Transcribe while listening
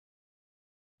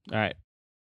All right.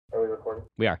 Are we recording?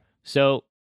 We are. So,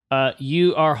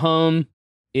 you are home.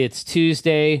 It's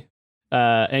Tuesday,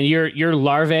 and your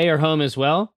larvae are home as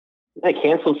well. They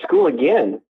canceled school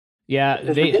again. Yeah,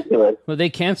 This is ridiculous. they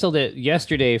canceled it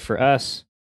yesterday for us.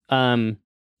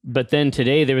 But then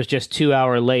today there was just 2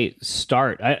 hour late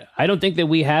start. I don't think that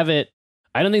we have it.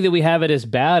 I don't think that we have it as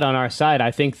bad on our side.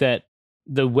 I think that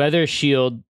the weather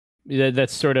shield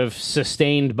that's sort of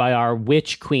sustained by our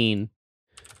witch queen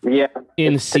Yeah.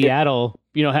 in Seattle,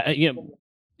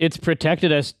 it's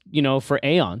protected us, for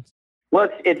aeons. Well,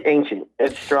 it's ancient.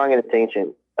 It's strong and it's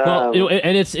ancient. Well,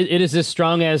 and it is as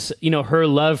strong as her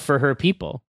love for her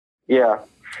people. Yeah.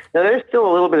 Now, there's still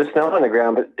a little bit of snow on the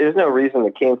ground, but there's no reason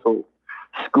to cancel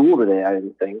school today, I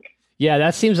didn't think. Yeah,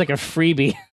 that seems like a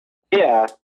freebie. Yeah.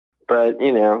 But,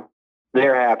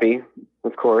 they're happy,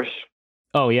 of course.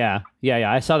 Oh, yeah.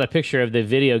 I saw the picture of the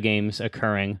video games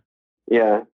occurring.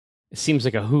 Yeah. It seems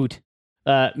like a hoot.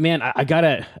 Man, I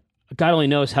gotta... God only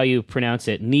knows how you pronounce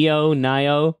it.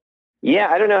 Nio? Yeah,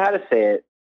 I don't know how to say it.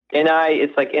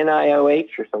 It's like NIOH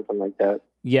or something like that.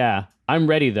 Yeah, I'm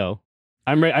ready, though.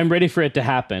 I'm ready for it to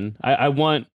happen. I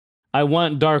want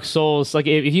Dark Souls. Like,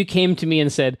 if you came to me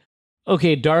and said,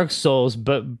 okay, Dark Souls,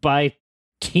 but by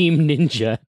Team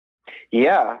Ninja.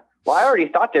 Yeah. Well, I already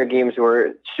thought their games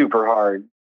were super hard,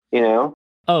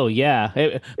 Oh, yeah.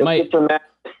 It's a massive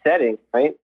setting,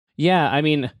 right? Yeah, I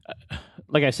mean,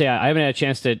 like I say, I haven't had a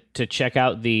chance to check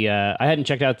out the... I hadn't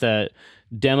checked out the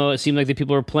demo. It seemed like the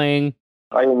people were playing.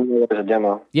 I didn't know it was a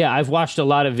demo. Yeah, I've watched a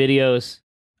lot of videos,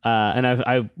 and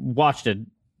I watched a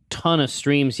ton of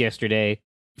streams yesterday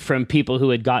from people who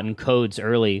had gotten codes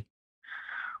early.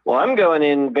 Well, I'm going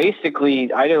in,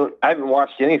 basically, I haven't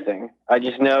watched anything. I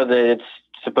just know that it's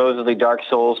supposedly Dark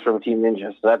Souls from Team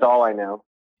Ninja, so that's all I know.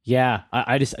 Yeah,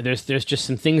 I just there's just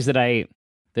some things that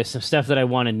there's some stuff that I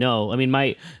want to know. I mean,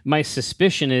 my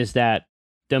suspicion is that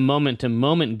the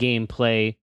moment-to-moment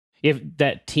gameplay, if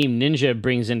that Team Ninja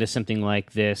brings into something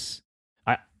like this,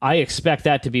 I expect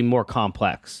that to be more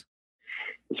complex.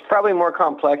 It's probably more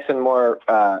complex and more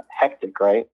hectic,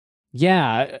 right?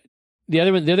 Yeah, the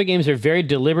other games are very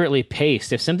deliberately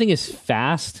paced. If something is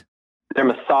fast, they're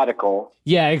methodical.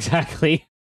 Yeah, exactly.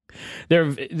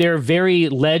 They're very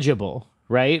legible,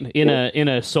 right? In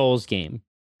a Souls game.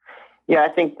 Yeah, I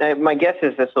think my guess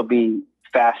is this will be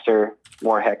faster,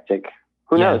 more hectic.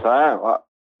 Who knows? I don't know.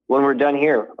 When we're done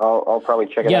here, I'll probably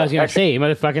check it out. Yeah, I was gonna say,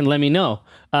 motherfucking, let me know.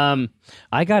 I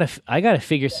gotta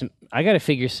figure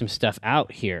some stuff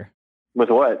out here. With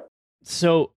what?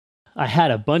 So I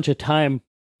had a bunch of time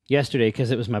yesterday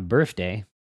because it was my birthday.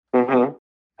 Mm-hmm.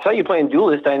 I saw you playing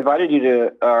Duelist. I invited you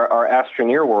to our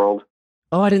Astroneer world.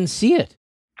 Oh, I didn't see it.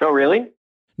 Oh, really?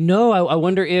 No, I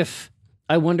wonder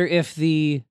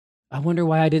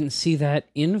why I didn't see that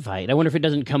invite. I wonder if it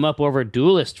doesn't come up over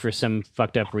Duelist for some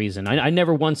fucked up reason. I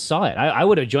never once saw it. I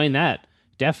would have joined that,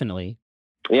 definitely.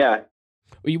 Yeah.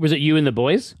 Was it you and the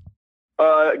boys?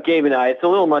 Gabe and I. It's a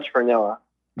little much for Noah.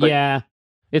 Yeah,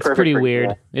 it's pretty weird.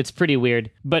 Yeah. It's pretty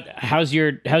weird. But how's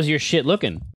your shit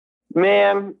looking?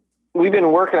 Man, we've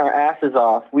been working our asses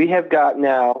off. We have got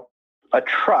now a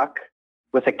truck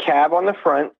with a cab on the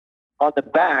front. On the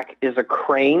back is a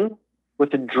crane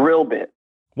with a drill bit.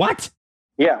 What?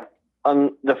 Yeah.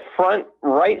 On the front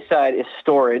right side is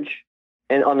storage,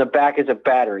 and on the back is a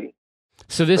battery.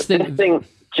 So this thing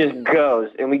just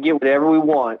goes, and we get whatever we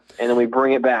want, and then we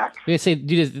bring it back. I say,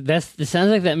 dude, it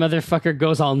sounds like that motherfucker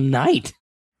goes all night.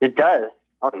 It does.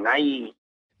 All night.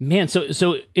 Man,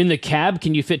 so in the cab,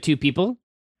 can you fit two people?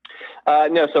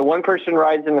 No, so one person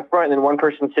rides in the front, and then one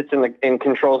person sits and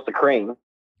controls the crane.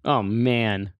 Oh,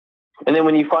 man. And then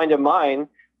when you find a mine,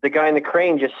 the guy in the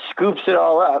crane just scoops it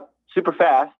all up super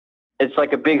fast. It's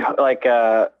like a big,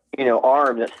 arm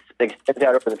that extends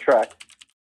out over the truck.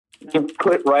 You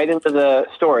put it right into the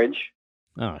storage.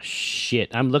 Oh,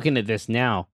 shit. I'm looking at this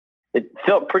now. It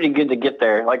felt pretty good to get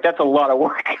there. Like, that's a lot of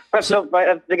work.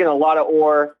 I'm digging a lot of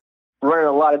ore, running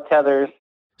a lot of tethers.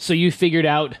 So you figured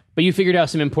out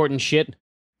some important shit?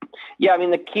 Yeah, I mean,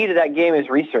 the key to that game is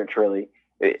research, really.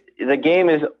 The game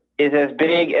is as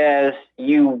big as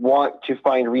you want to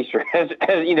find research. As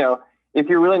if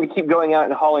you're willing to keep going out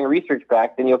and hauling research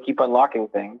back, then you'll keep unlocking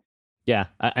things. Yeah,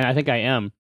 I think I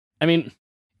am. I mean,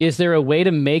 is there a way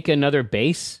to make another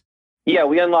base? Yeah,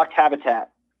 we unlocked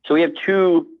Habitat. So we have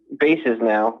two bases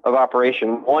now of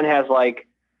operation. One has like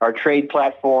our trade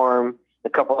platform, a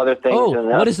couple other things.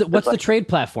 Oh, what's the trade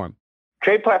platform?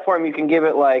 Trade platform, you can give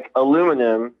it like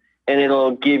aluminum, and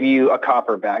it'll give you a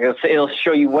copper back. It'll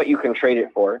show you what you can trade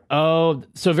it for. Oh,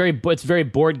 so it's very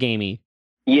board gamey.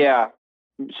 Yeah,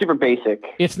 super basic.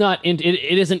 It's not. It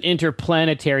isn't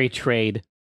interplanetary trade.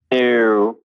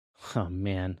 No. Oh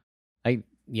man,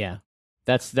 yeah.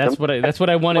 That's what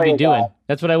I want to be doing.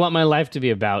 That's what I want my life to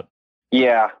be about.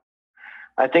 Yeah,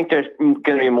 I think there's going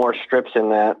to be more strips in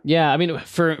that. Yeah, I mean,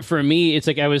 for me, it's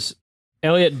like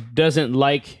Elliot doesn't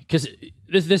like, because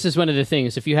this is one of the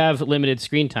things. If you have limited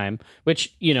screen time,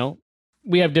 which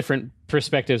we have different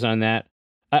perspectives on that.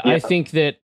 I think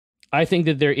that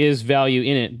there is value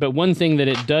in it. But one thing that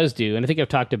it does do, and I think I've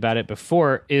talked about it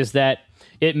before, is that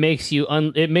it makes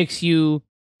you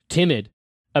timid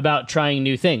about trying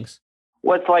new things.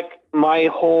 What's like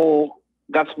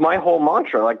that's my whole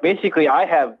mantra. Like, basically, I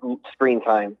have screen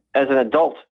time as an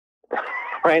adult,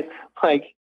 right?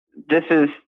 Like, this is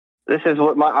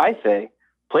what I say.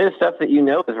 Play the stuff that you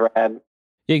know is rad.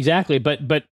 Exactly,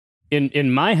 but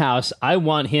in my house, I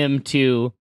want him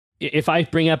to. If I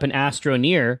bring up an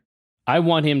Astroneer, I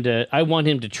want him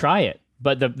to try it.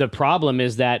 But the problem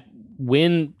is that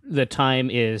when the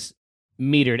time is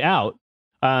metered out,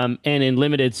 and in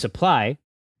limited supply,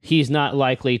 he's not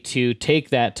likely to take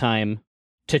that time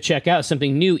to check out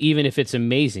something new, even if it's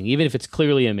amazing, even if it's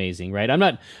clearly amazing, right?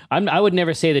 I would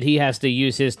never say that he has to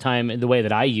use his time in the way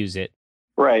that I use it.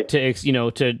 Right. To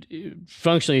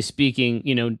functionally speaking,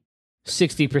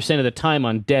 60% of the time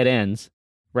on dead ends,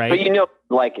 right? But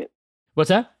like it. What's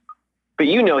that? But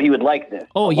he would like this.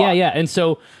 Oh, yeah. And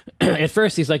so at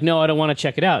first he's like, no, I don't want to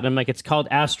check it out. And I'm like, it's called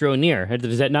Astroneer.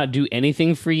 Does that not do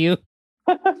anything for you?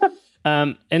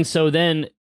 And so then,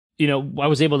 I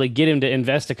was able to get him to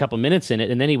invest a couple minutes in it,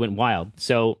 and then he went wild.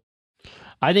 So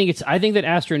I think that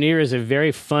Astroneer is a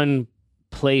very fun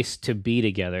place to be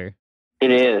together.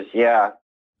 It is, yeah.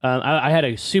 I had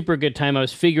a super good time. I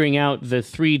was figuring out the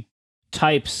 3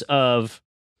 types of,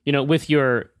 with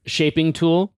your shaping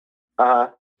tool. Uh-huh.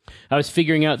 I was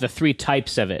figuring out the 3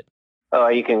 types of it. Oh,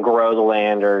 you can grow the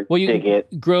land or dig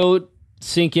it. Grow,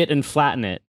 sink it, and flatten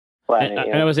it.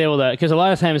 And I was able to, because a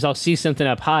lot of times I'll see something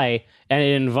up high and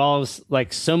it involves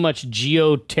like so much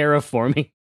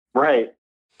geo-terraforming. Right.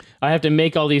 I have to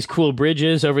make all these cool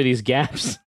bridges over these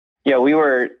gaps. Yeah, we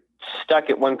were stuck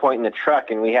at one point in the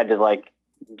truck and we had to like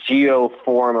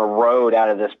geoform a road out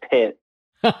of this pit.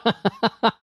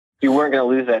 You weren't going to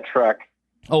lose that truck.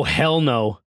 Oh, hell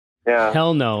no. Yeah.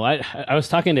 Hell no. I was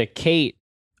talking to Kate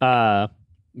from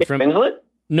Winslet?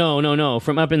 No,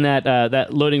 from up in that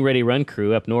loading ready run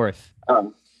crew up north.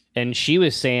 And she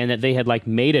was saying that they had like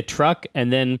made a truck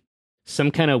and then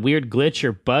some kind of weird glitch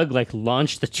or bug like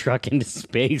launched the truck into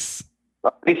space.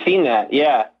 We've seen that.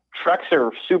 Yeah. Trucks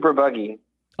are super buggy.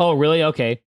 Oh, really?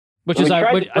 Okay. That's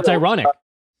ironic.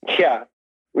 Yeah.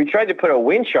 We tried to put a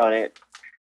winch on it.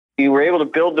 We were able to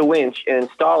build the winch and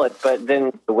install it, but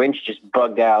then the winch just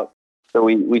bugged out. So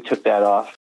we took that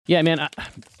off. Yeah, man,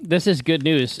 this is good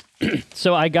news.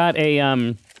 So I got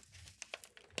a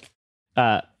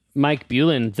Mike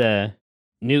Bulin, the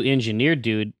new engineer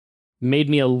dude, made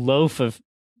me a loaf of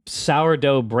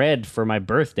sourdough bread for my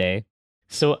birthday.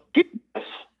 So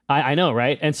I know,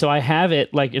 right? And so I have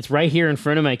it, like, it's right here in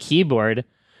front of my keyboard,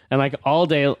 and like all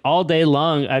day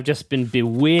long, I've just been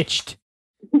bewitched.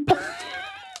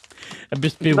 I've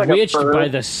just been bewitched by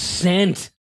the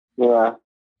scent. Yeah.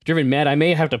 Driven mad. I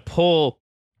may have to pull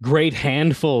great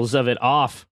handfuls of it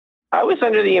off. I was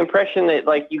under the impression that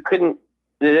like you couldn't.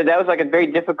 That was like a very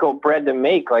difficult bread to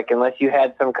make, like unless you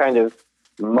had some kind of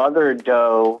mother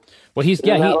dough. Well, like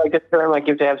the term, like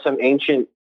you have to have some ancient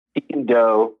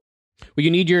dough. Well,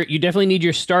 you definitely need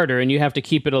your starter, and you have to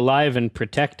keep it alive and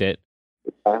protect it.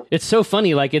 Yeah. It's so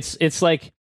funny, like it's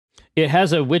like it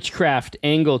has a witchcraft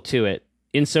angle to it,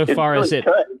 insofar as it.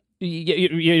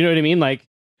 You know what I mean, like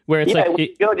where it's like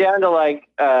you go down to like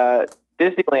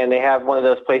Disneyland, they have one of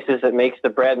those places that makes the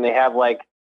bread, and they have like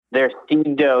their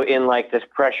seed dough in like this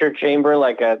pressure chamber,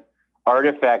 like a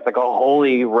artifact, like a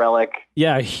holy relic.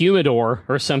 Yeah, a humidor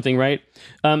or something, right?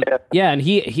 Yeah, and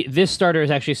he this starter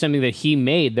is actually something that he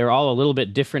made. They're all a little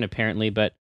bit different apparently,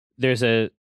 but there's a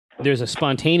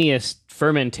spontaneous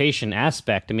fermentation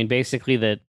aspect. I mean, basically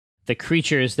the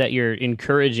creatures that you're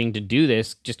encouraging to do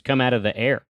this just come out of the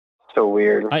air. So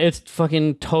weird. It's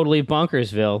fucking totally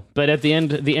bonkersville. But at the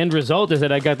end result is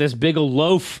that I got this big old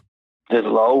loaf. This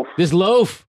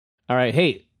loaf. All right,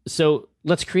 hey, so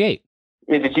let's create.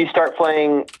 Yeah, did you start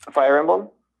playing Fire Emblem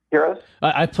Heroes?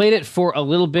 I played it for a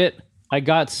little bit. I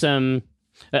got some.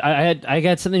 I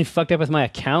got something fucked up with my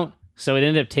account, so it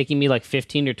ended up taking me like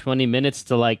 15 or 20 minutes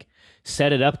to like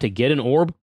set it up to get an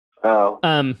orb. Oh.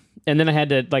 And then I had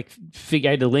to I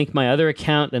had to link my other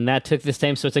account, and that took this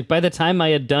time. So it's like by the time I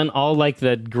had done all like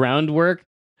the groundwork,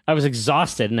 I was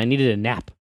exhausted and I needed a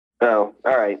nap. Oh,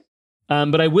 all right.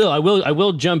 But I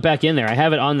will jump back in there. I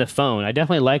have it on the phone. I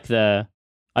definitely like the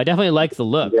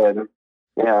look. Good.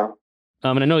 Yeah.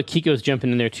 And I know Kiko's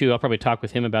jumping in there too. I'll probably talk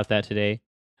with him about that today.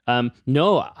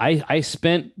 No, I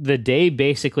spent the day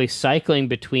basically cycling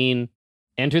between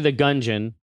Enter the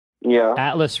Gungeon, Yeah.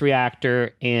 Atlas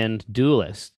Reactor, and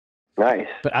Duelist. Nice.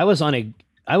 But I was on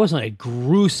a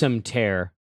gruesome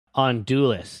tear on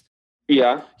Duelist.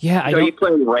 Yeah. Yeah, So are you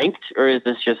playing ranked, or is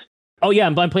this just... Oh yeah,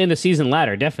 I'm playing the season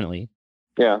ladder, definitely.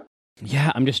 Yeah.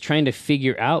 Yeah, I'm just trying to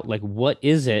figure out, like, what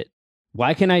is it?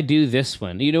 Why can I do this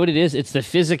one? You know what it is? It's the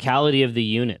physicality of the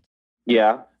unit.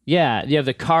 Yeah. Yeah, you have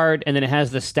the card, and then it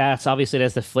has the stats. Obviously, it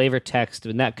has the flavor text,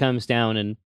 and that comes down,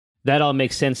 and that all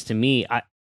makes sense to me.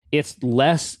 It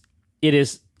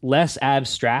is less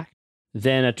abstract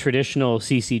than a traditional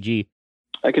CCG.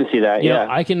 I can see that. You Yeah.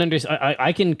 know,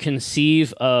 I can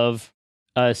conceive of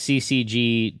a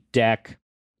CCG deck,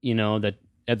 you know, that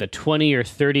at the 20 or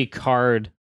 30 card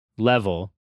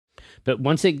level. But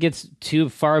once it gets too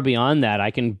far beyond that,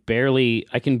 I can barely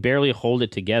hold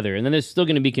it together. And then there's still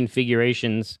going to be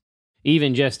configurations,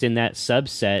 even just in that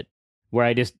subset, where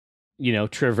I just, you know,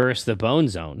 traverse the bone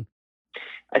zone.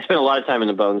 I spent a lot of time in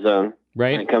the bone zone.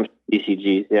 Right. When it comes to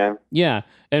CCGs, yeah. Yeah.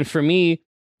 And for me,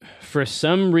 for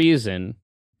some reason,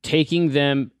 taking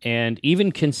them and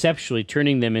even conceptually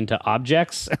turning them into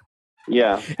objects.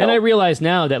 Yeah. And I realize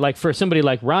now that, like, for somebody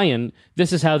like Ryan,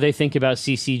 this is how they think about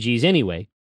CCGs anyway.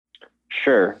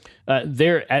 Sure.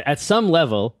 There, at some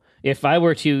level, if I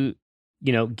were to,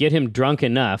 you know, get him drunk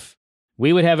enough,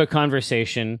 we would have a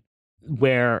conversation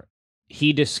where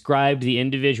he described the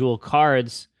individual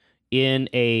cards in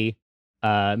a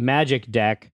Magic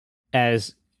deck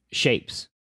as shapes.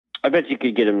 I bet you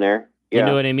could get him there. Yeah. You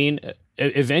know what I mean?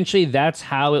 Eventually, that's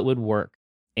how it would work.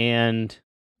 And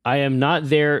I am not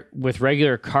there with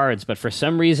regular cards, but for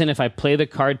some reason, if I play the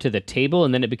card to the table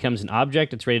and then it becomes an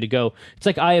object, it's ready to go. It's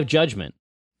like Eye of Judgment.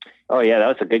 Oh, yeah, that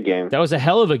was a good game. That was a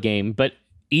hell of a game, but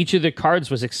each of the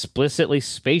cards was explicitly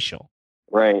spatial.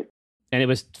 Right. And it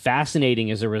was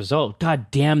fascinating as a result. God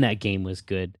damn, that game was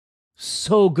good.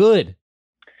 So good.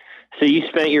 So you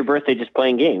spent your birthday just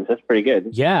playing games. That's pretty good.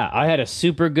 Yeah, I had a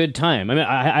super good time. I mean,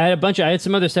 I had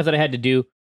some other stuff that I had to do.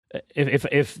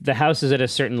 If the house is at a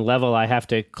certain level, I have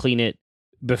to clean it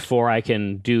before I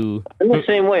can do... I'm the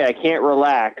same way. I can't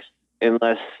relax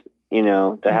unless, you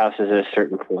know, the house is at a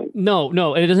certain point. No,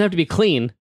 it doesn't have to be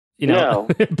clean, you know,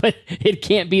 No. but it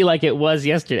can't be like it was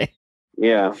yesterday.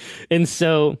 Yeah. And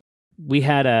so we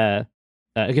had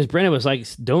because Brenna was like,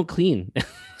 don't clean,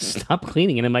 stop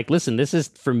cleaning. And I'm like, listen, this is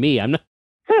for me. I'm not,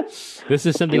 this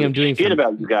is something I'm doing Forget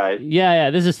about you guys. Yeah.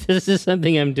 This is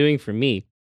something I'm doing for me.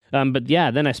 But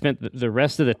yeah, then I spent the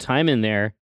rest of the time in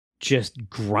there just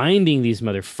grinding these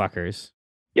motherfuckers.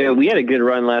 Yeah, we had a good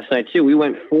run last night too. We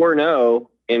went 4-0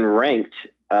 in ranked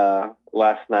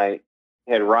last night.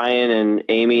 We had Ryan and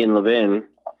Amy and Levin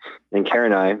and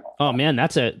Karen and I. Oh man,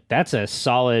 that's a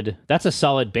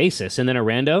solid basis. And then a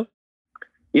rando.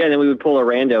 Yeah, then we would pull a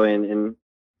rando in and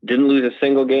didn't lose a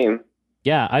single game.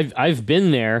 Yeah, I've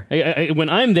been there. When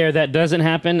I'm there, that doesn't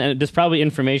happen, and there's probably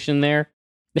information there.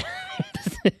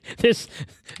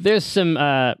 there's some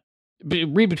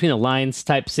read between the lines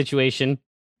type situation.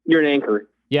 You're an anchor.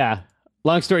 Yeah.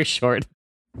 Long story short.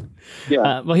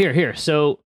 Yeah. Well, here.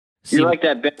 So you're like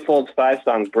that Ben Folds 5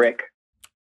 song, Brick.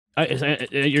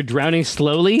 You're drowning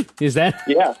slowly. Is that?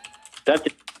 Yeah. That's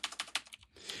it.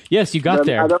 Yes, you got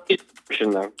there. I don't get the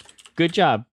though. Good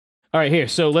job. All right, here.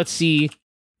 So let's see.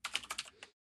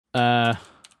 Let's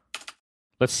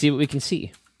see what we can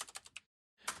see.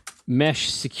 Mesh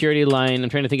security line. I'm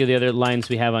trying to think of the other lines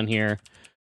we have on here.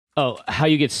 Oh, how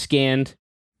you get scanned.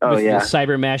 Oh, with yeah. the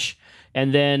cyber mesh.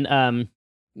 And then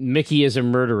Mickey is a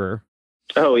murderer.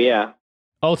 Oh, yeah.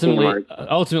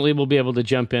 Ultimately, we'll be able to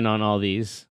jump in on all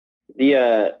these.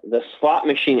 The slot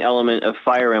machine element of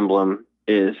Fire Emblem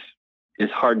is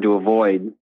hard to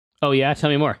avoid. Oh, yeah? Tell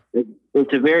me more.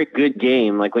 It's a very good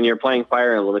game. Like, when you're playing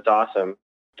Fire Emblem, it's awesome.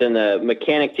 Then the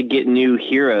mechanic to get new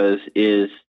heroes is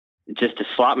just a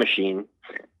slot machine.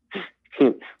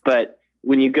 But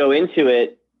when you go into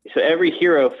it, so every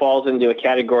hero falls into a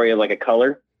category of like a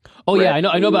color. Oh, yeah,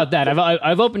 I know about that.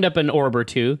 I've opened up an orb or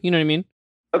two. You know what I mean?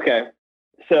 Okay.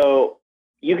 So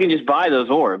you can just buy those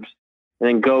orbs and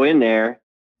then go in there,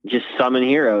 just summon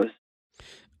heroes.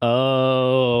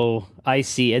 Oh, I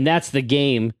see. And that's the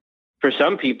game. For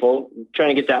some people,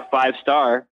 trying to get that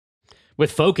 5-star.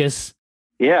 With focus.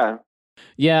 Yeah.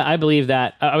 Yeah, I believe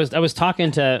that. I was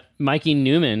talking to Mikey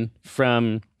Newman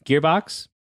from Gearbox.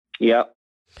 Yep.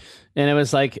 And I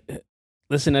was like,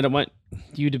 listen, I don't want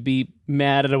you to be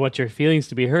mad. I don't want your feelings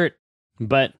to be hurt.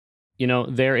 But, you know,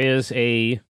 there is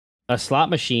a slot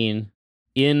machine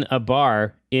in a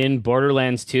bar in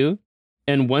Borderlands 2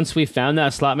 And once we found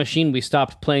that slot machine, we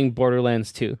stopped playing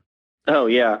Borderlands 2. Oh,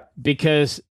 yeah.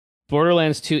 Because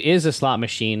Borderlands 2 is a slot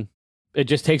machine. It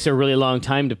just takes a really long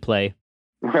time to play.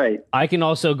 Right. I can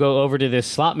also go over to this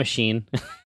slot machine,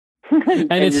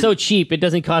 and it's so cheap, it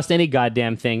doesn't cost any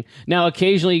goddamn thing. Now,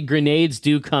 occasionally, grenades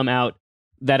do come out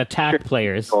that attack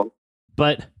players,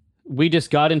 but we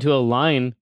just got into a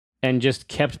line and just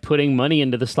kept putting money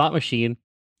into the slot machine,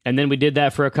 and then we did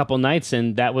that for a couple nights,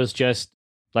 and that was just,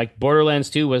 like,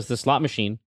 Borderlands 2 was the slot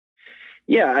machine.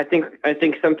 Yeah, I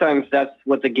think sometimes that's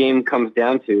what the game comes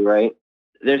down to, right?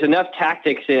 There's enough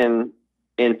tactics in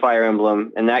Fire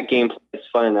Emblem, and that gameplay is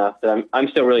fun enough that I'm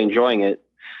still really enjoying it.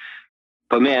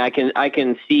 But man, I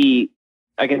can see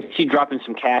dropping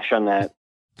some cash on that,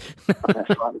 on that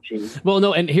slot machine. Well,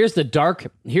 no, and here's the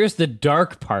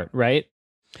dark part, right?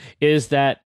 Is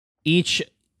that each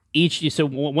so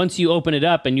once you open it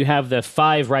up and you have the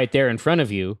 5 right there in front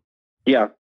of you, yeah,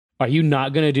 are you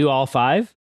not going to do all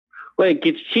 5? Well, it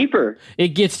gets cheaper. It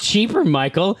gets cheaper,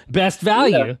 Michael. Best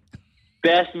value. Yeah.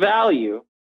 Best value.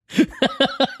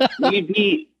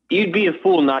 You'd be a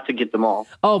fool not to get them all.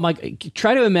 Oh my!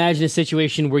 Try to imagine a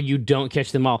situation where you don't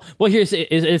catch them all. Well,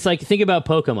 it's like, think about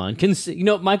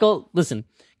Pokemon. Michael, listen.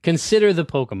 Consider the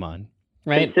Pokemon,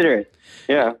 right? Consider it.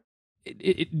 Yeah.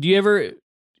 Do you ever?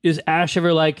 Is Ash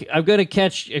ever like, I've got to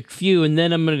catch a few and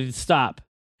then I'm going to stop?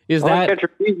 Is that catch a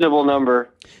reasonable number?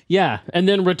 Yeah, and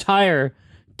then retire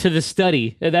to the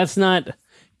study. That's not.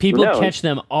 People catch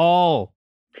them all.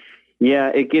 Yeah,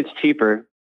 it gets cheaper.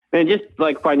 And just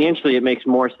like financially, it makes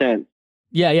more sense.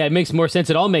 Yeah, it makes more sense.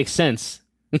 It all makes sense.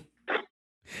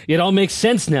 It all makes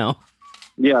sense now.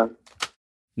 Yeah.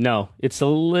 No, it's a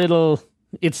little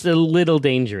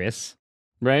dangerous,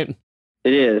 right?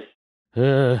 It is.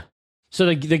 So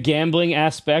the gambling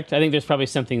aspect, I think there's probably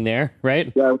something there,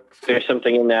 right? Yeah, there's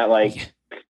something in that. Like,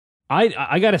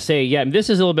 I gotta say, yeah, this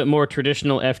is a little bit more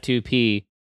traditional F2P,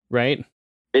 right?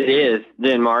 It is.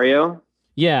 Than Mario.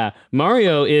 Yeah,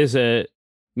 Mario is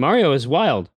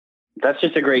wild. That's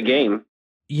just a great game.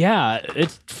 Yeah,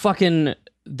 it's fucking.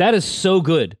 That is so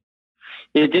good.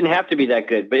 It didn't have to be that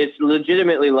good, but it's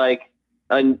legitimately like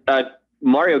a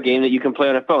Mario game that you can play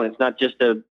on a phone. It's not just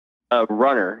an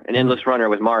endless runner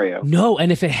with Mario. No,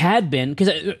 and if it had been,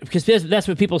 because that's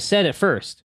what people said at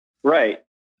first. Right.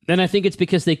 Then I think it's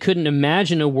because they couldn't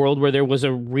imagine a world where there was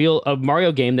a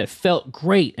Mario game that felt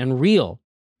great and real.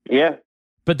 Yeah.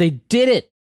 But they did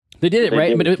it. They did it,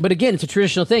 right? But again, it's a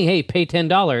traditional thing. Hey, pay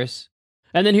 $10.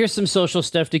 And then here's some social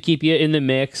stuff to keep you in the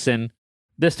mix and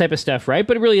this type of stuff, right?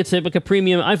 But really, it's like a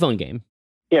premium iPhone game.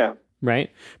 Yeah.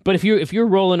 Right? But if you're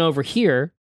rolling over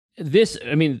here,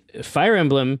 Fire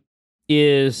Emblem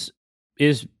is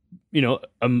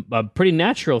a pretty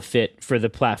natural fit for the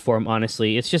platform,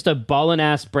 honestly. It's just a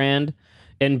ballin'-ass brand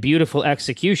and beautiful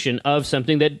execution of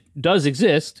something that does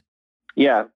exist.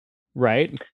 Yeah.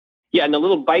 Right? Yeah, and the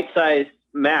little bite-sized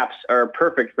maps are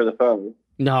perfect for the phone.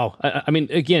 No, I mean,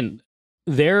 again,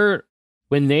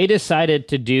 when they decided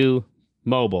to do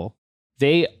mobile,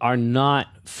 they are not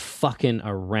fucking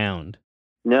around.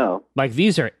 No. Like,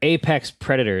 these are apex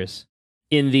predators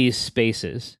in these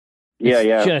spaces.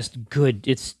 It's just good.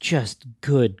 It's just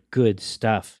good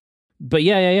stuff. But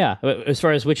yeah. As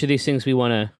far as which of these things we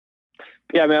want to...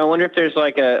 Yeah, I mean, I wonder if there's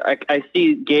like I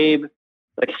see Gabe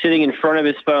like sitting in front of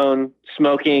his phone,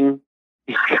 smoking.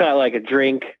 He's got like a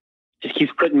drink. Just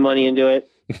keeps putting money into it.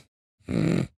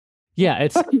 Yeah,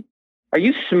 it's... Are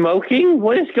you smoking?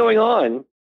 What is going on?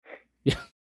 Yeah.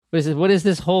 What is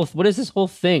this whole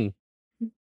thing? Do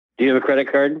you have a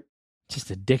credit card? Just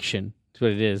addiction. That's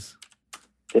what it is.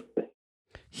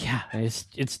 Yeah,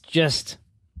 it's just...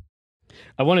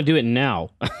 I want to do it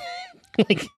now.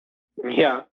 Like...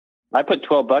 Yeah. I put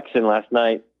 $12 in last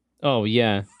night. Oh,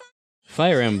 yeah.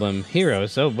 Fire Emblem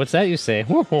Heroes. Oh, what's that you say?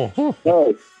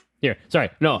 Oh. Here, sorry.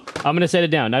 No, I'm going to set it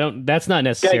down. That's not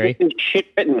necessary. Get this shit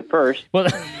written first. Well,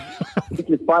 you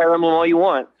can Fire Emblem all you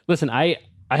want. Listen, I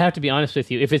have to be honest with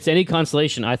you. If it's any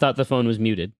consolation, I thought the phone was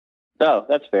muted. Oh,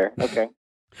 that's fair. Okay.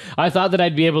 I thought that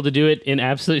I'd be able to do it in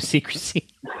absolute secrecy.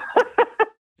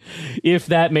 If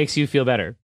that makes you feel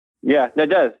better. Yeah, that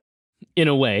does. In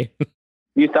a way.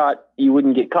 You thought you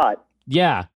wouldn't get caught.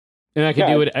 Yeah. And I could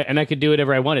do it, and I could do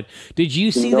whatever I wanted. Did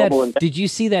you see that? Did you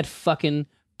see that fucking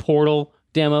Portal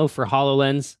demo for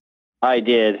HoloLens? I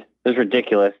did. It was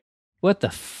ridiculous. What the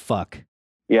fuck?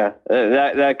 Yeah,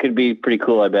 that could be pretty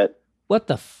cool, I bet. What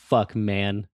the fuck,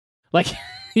 man? Like,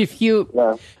 if you...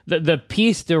 Yeah. The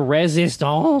piece de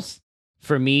resistance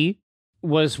for me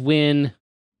was when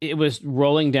it was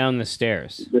rolling down the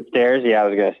stairs. The stairs? Yeah, I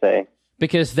was going to say.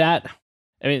 Because that's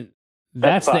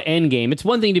the end game. It's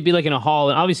one thing to be like in a hall,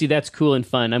 and obviously that's cool and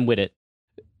fun. I'm with it.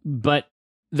 But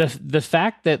the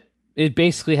fact that it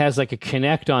basically has like a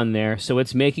Kinect on there, so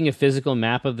it's making a physical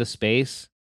map of the space,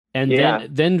 and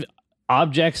then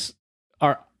objects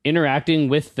are interacting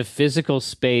with the physical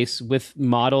space with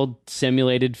modeled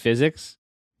simulated physics.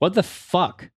 What the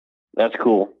fuck? That's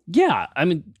cool. Yeah, I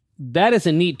mean, that is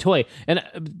a neat toy. And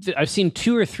I've seen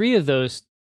 2 or 3 of those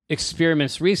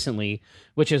experiments recently,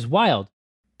 which is wild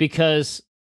because,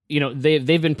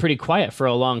 they've been pretty quiet for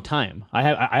a long time. I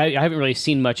haven't really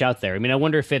seen much out there. I mean, I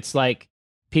wonder if it's like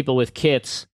people with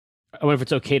kits. I wonder if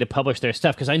it's okay to publish their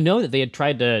stuff, because I know that they had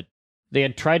tried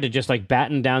to just like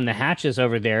batten down the hatches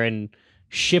over there and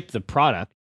ship the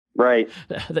product. Right.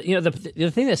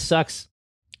 The thing that sucks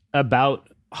about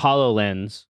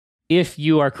HoloLens, if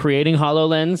you are creating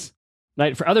HoloLens,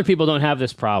 like for other people don't have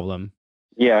this problem.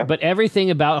 Yeah. But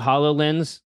everything about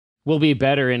HoloLens will be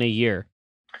better in a year.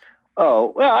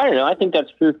 Oh, well, I don't know. I think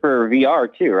that's true for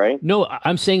VR too, right? No,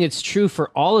 I'm saying it's true for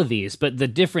all of these, but the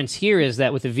difference here is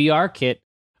that with the VR kit,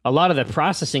 a lot of the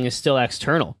processing is still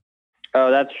external.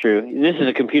 Oh, that's true. This is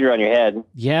a computer on your head.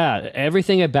 Yeah,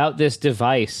 everything about this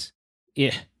device,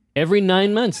 every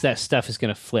 9 months that stuff is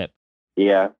going to flip.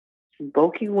 Yeah.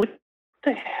 Boki, what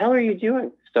the hell are you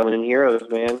doing? Summoning heroes,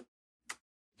 man.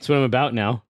 That's what I'm about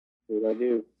now. What do I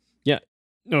do? Yeah.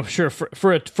 No, sure.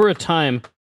 For a time,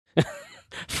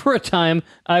 for a time,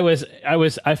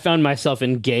 I found myself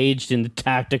engaged in the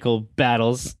tactical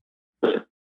battles.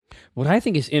 What I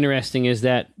think is interesting is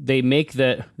that they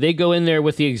go in there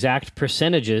with the exact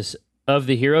percentages of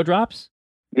the hero drops.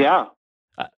 Yeah.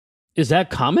 Is that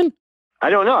common? I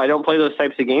don't know. I don't play those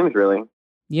types of games, really.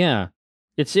 Yeah.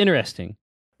 It's interesting.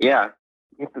 Yeah.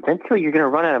 Eventually, you're going to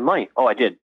run out of money. Oh, I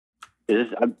did.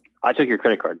 I took your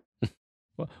credit card.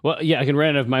 Well, yeah, I can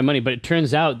run out of my money, but it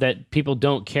turns out that people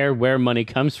don't care where money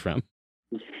comes from.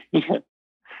 Yeah.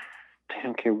 They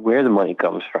don't care where the money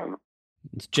comes from.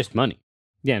 It's just money.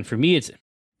 Yeah, and for me,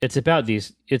 it's about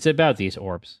these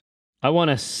orbs. I want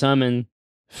to summon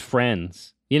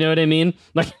friends. You know what I mean?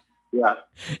 Like, yeah.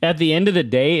 At the end of the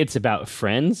day, it's about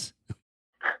friends,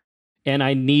 and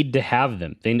I need to have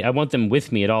them. I want them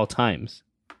with me at all times.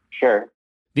 Sure.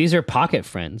 These are pocket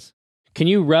friends. Can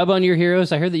you rub on your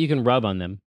heroes? I heard that you can rub on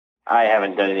them. I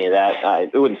haven't done any of that.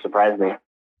 It wouldn't surprise me.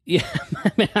 Yeah,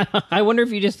 I wonder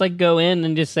if you just like go in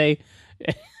and just say,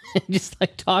 just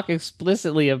like talk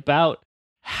explicitly about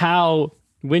how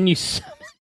when you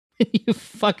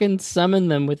fucking summon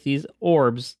them with these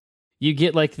orbs, you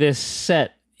get like this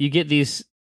set. You get these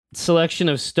selection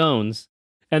of stones,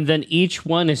 and then each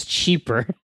one is cheaper.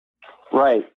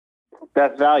 Right.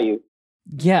 Best value.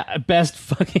 Yeah, best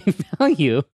fucking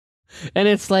value. And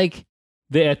it's like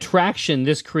the attraction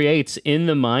this creates in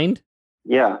the mind.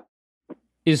 Yeah.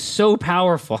 Is so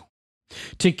powerful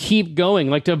to keep going,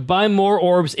 like to buy more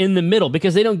orbs in the middle,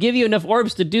 because they don't give you enough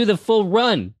orbs to do the full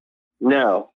run.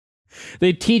 No.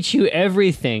 They teach you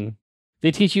everything.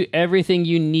 They teach you everything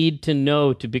you need to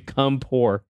know to become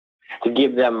poor. To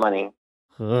give them money.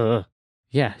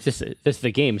 Yeah, it's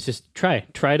the game. It's just try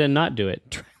to not do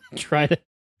it. Try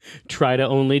to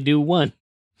only do one.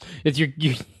 It's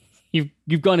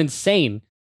you've gone insane.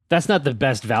 That's not the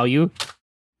best value.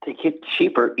 They get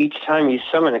cheaper each time you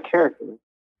summon a character.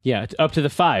 Yeah, up to the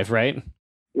 5, right?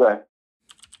 Yeah.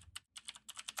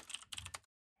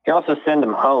 You can also send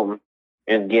them home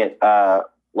and get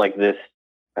like this,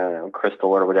 I don't know,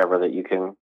 crystal or whatever that you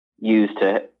can use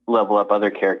to level up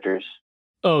other characters.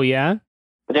 Oh, yeah?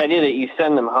 But the idea that you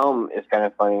send them home is kind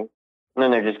of funny. And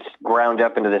then they're just ground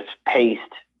up into this paste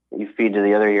that you feed to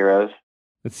the other heroes.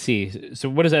 Let's see. So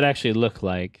what does that actually look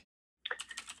like?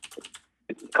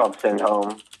 It's called Send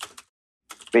Home.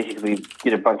 Basically,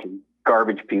 get a bunch of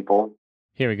garbage people.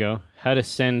 Here we go. How to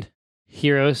send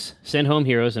home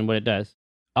heroes, and what it does.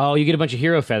 Oh, you get a bunch of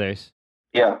hero feathers.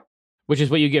 Yeah. Which is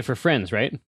what you get for friends,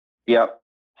 right? Yep.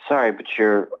 Sorry, but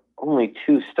you're only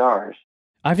 2 stars.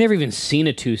 I've never even seen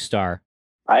a 2-star.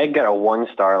 I got a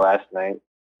 1-star last night.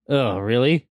 Oh,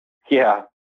 really? Yeah.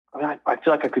 I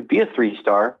feel like I could be a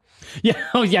 3-star. Yeah.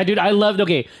 Oh, yeah, dude. I loved.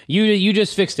 Okay, you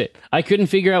just fixed it. I couldn't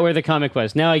figure out where the comic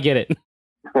was. Now I get it.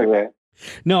 Okay.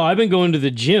 No, I've been going to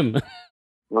the gym.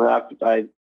 Well, I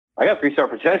got 3-star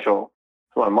potential.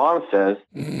 That's what my mom says.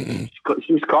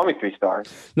 She used to call me 3-star.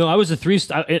 No, I was a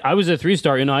 3-star. I was a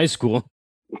 3-star in high school.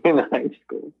 In high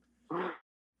school.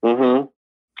 Mm-hmm.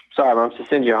 Sorry, Mom, to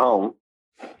send you home.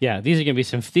 Yeah, these are gonna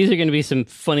be some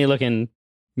funny looking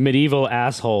medieval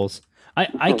assholes.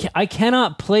 I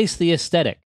cannot place the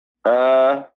aesthetic.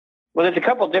 Well, there's a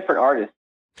couple different artists.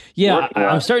 Yeah,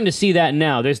 I'm starting to see that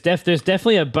now. There's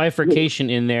definitely a bifurcation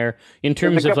in there in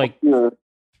terms of like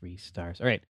 3 stars. All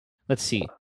right, let's see.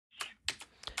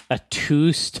 A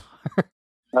 2-star.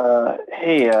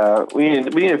 Hey, we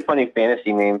need a funny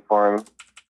fantasy name for him.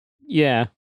 Yeah.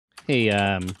 Hey,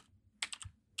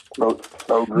 Oh,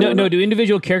 no. Do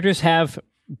individual characters have?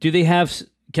 Do they have?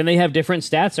 Can they have different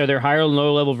stats? Are there higher and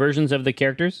lower level versions of the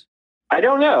characters? I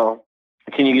don't know.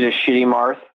 Can you get a shitty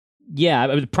Marth?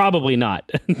 Yeah, probably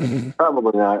not.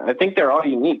 Probably not. I think they're all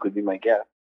unique. Would be my guess.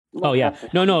 Oh yeah,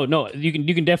 no.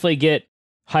 You can definitely get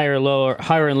higher and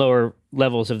lower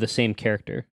levels of the same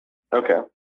character. Okay.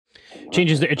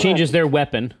 It changes their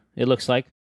weapon. It looks like.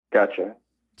 Gotcha.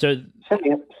 So I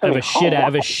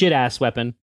have a shit ass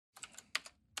weapon.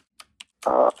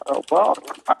 Well,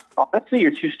 honestly,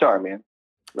 you're 2-star, man.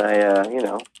 I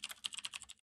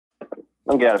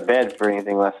don't get out of bed for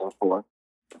anything less than 4.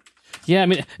 Yeah, I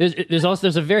mean,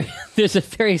 there's a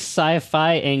very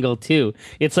sci-fi angle too.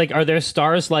 It's like, are their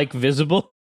stars like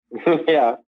visible?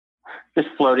 Yeah, just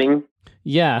floating.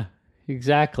 Yeah,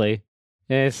 exactly.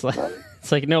 It's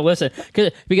like no, listen,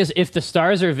 because if the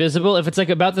stars are visible, if it's like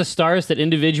about the stars that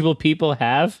individual people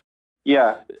have,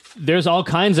 yeah, there's all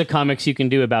kinds of comics you can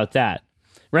do about that,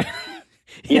 right?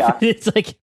 Yeah, it's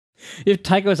like if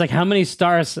Tycho is like, how many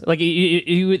stars? Like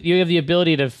you have the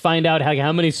ability to find out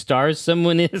how many stars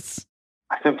someone is.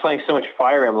 I've been playing so much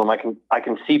Fire Emblem. I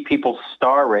can see people's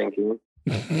star ranking.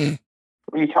 What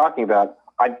are you talking about?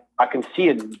 I can see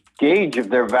a gauge of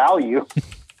their value.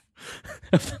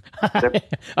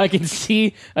 I can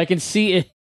see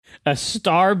a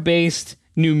star-based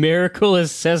numerical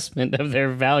assessment of their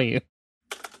value.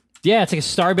 Yeah, it's like a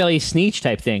Starbelly Sneech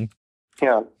type thing.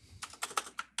 Yeah.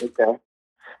 Okay.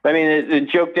 I mean, the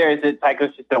joke there is that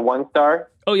Tycho's just a 1-star.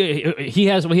 Oh yeah, he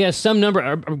has some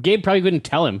number. Gabe probably wouldn't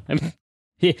tell him. I mean,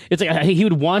 it's like he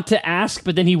would want to ask,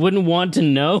 but then he wouldn't want to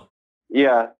know.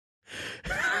 Yeah.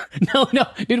 No,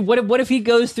 dude. What if he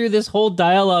goes through this whole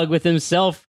dialogue with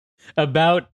himself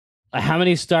about how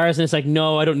many stars, and it's like,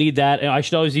 no, I don't need that. I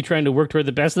should always be trying to work toward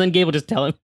the best. And then Gabe will just tell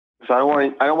him. So I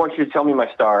don't want you to tell me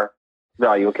my star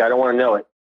value. Okay, I don't want to know it.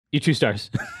 You're 2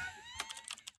 stars.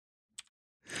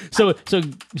 So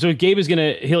Gabe is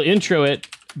he'll intro it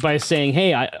by saying,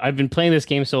 "Hey, I've been playing this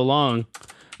game so long,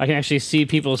 I can actually see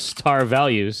people's star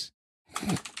values."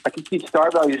 I can see star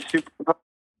values super.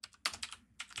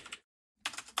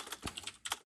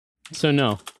 So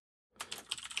no.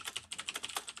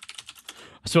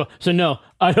 So no,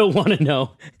 I don't want to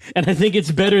know, and I think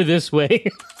it's better this way.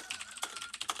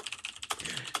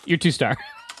 You're 2-star.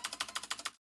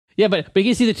 Yeah, but he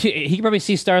can see he can probably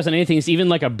see stars on anything. It's even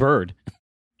like a bird.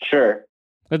 Sure.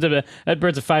 That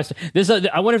bird's a 5-star.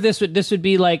 I wonder if this would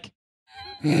be like.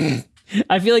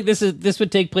 I feel like this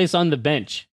would take place on the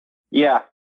bench. Yeah,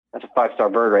 that's a 5-star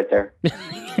bird right there.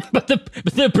 but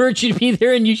the bird should be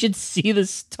there, and you should see the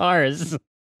stars.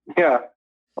 Yeah.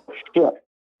 Oh, shit.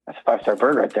 That's a 5-star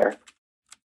bird right there.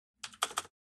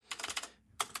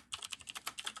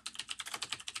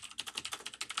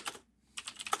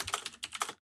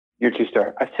 You're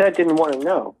 2-star. I said I didn't want to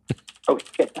know. Oh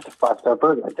shit, that's a 5-star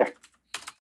bird right there.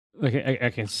 Okay, I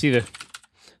can see the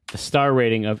star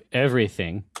rating of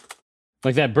everything.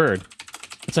 Like that bird.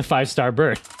 It's a 5-star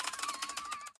bird.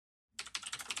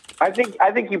 I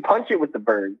think you punch it with the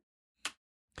bird.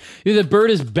 The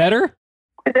bird is better?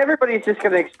 Because everybody's just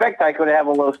going to expect Tycho to have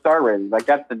a low star rating. Like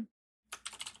that's the.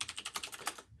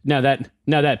 Now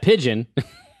that pigeon.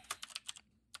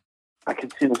 I can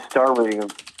see the star rating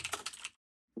of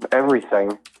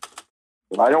everything.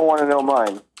 I don't want to know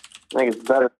mine. I think it's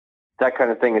better. That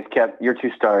kind of thing is kept. You're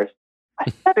 2 stars.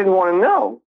 I didn't want to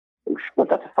know. Well,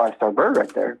 that's a 5-star bird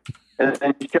right there. And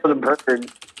then you show the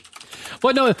bird.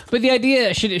 Well, no, but the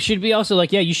idea should be also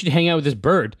like, yeah, you should hang out with this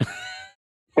bird.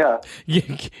 Yeah.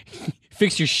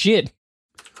 Fix your shit.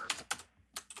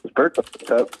 This bird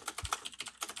fucked up.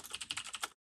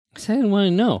 I didn't want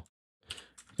to know.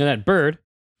 Now that bird,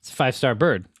 it's a 5-star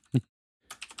bird.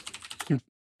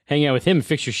 Hang out with him and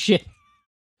fix your shit.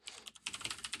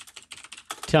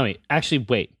 Tell me. Actually,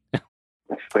 wait.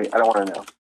 Actually, wait. I don't want to know.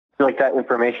 I feel like that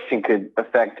information could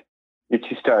affect your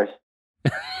 2 stars.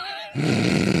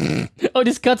 Oh,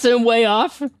 just cuts him way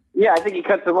off? Yeah, I think he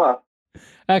cuts him off.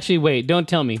 Actually, wait. Don't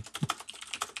tell me.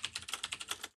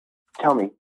 Tell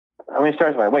me. How many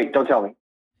stars am I? Wait, don't tell me.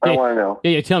 I don't want to know.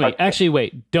 Yeah, tell me. Actually,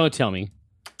 wait. Don't tell me.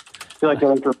 I feel like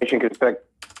that information could affect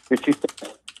your 2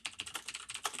 stars.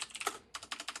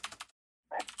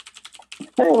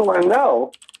 I don't want to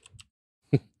know.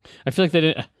 I feel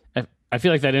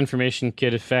like that information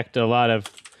could affect a lot of.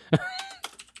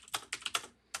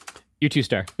 You're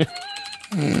 2-star.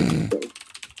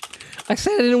 I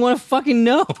said I didn't want to fucking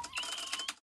know.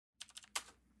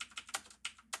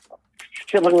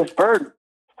 Shit, look at this bird.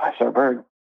 5-star bird.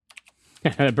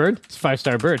 That bird? It's a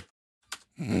 5-star bird.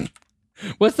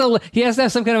 He has to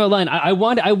have some kind of a line. I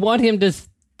want him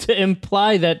to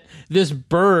imply that this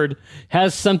bird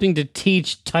has something to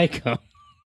teach Tycho.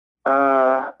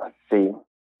 Let's see.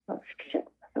 Oh shit,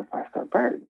 that's a 5-star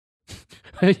bird.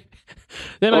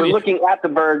 We're looking at the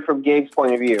bird from Gabe's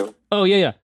point of view. Oh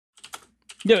yeah.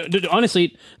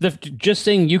 Honestly, just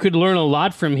saying you could learn a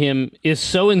lot from him is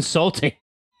so insulting.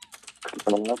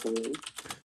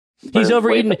 He's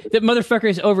overeaten. That motherfucker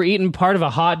is overeaten part of a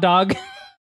hot dog.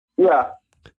 Yeah.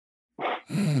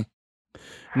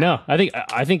 No, I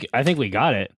think we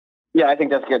got it. Yeah, I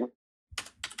think that's good.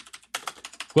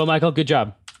 Well, Michael, good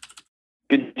job.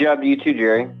 Good job to you too,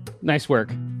 Jerry. Nice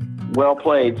work. Well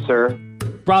played, sir.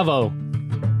 Bravo.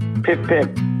 Pip pip.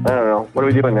 I don't know. What are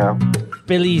we doing now?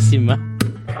 Bellissima.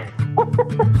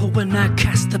 When I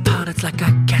cast the pot, it's like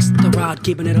I cast the rod,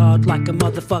 keeping it hard like a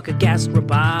motherfucker gas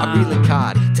robot. I'm reeling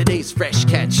cod, today's fresh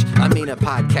catch. I mean a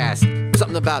podcast,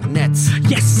 something about nets.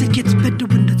 Yes, it gets better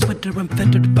when it's winter. I'm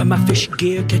fettered by my fish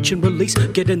gear, catch and release.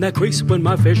 Get in that crease when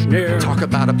my fish near. Talk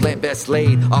about a plant best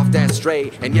laid off that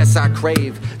stray. And yes, I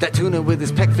crave that tuna with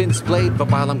his peck fin splayed. But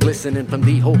while I'm glistening from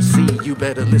the whole sea, you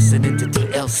better listen into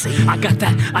TLC. I got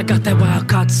that wild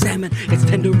caught salmon. It's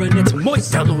tender and it's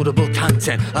moist. Downloadable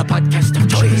content, a podcast of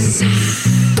choice.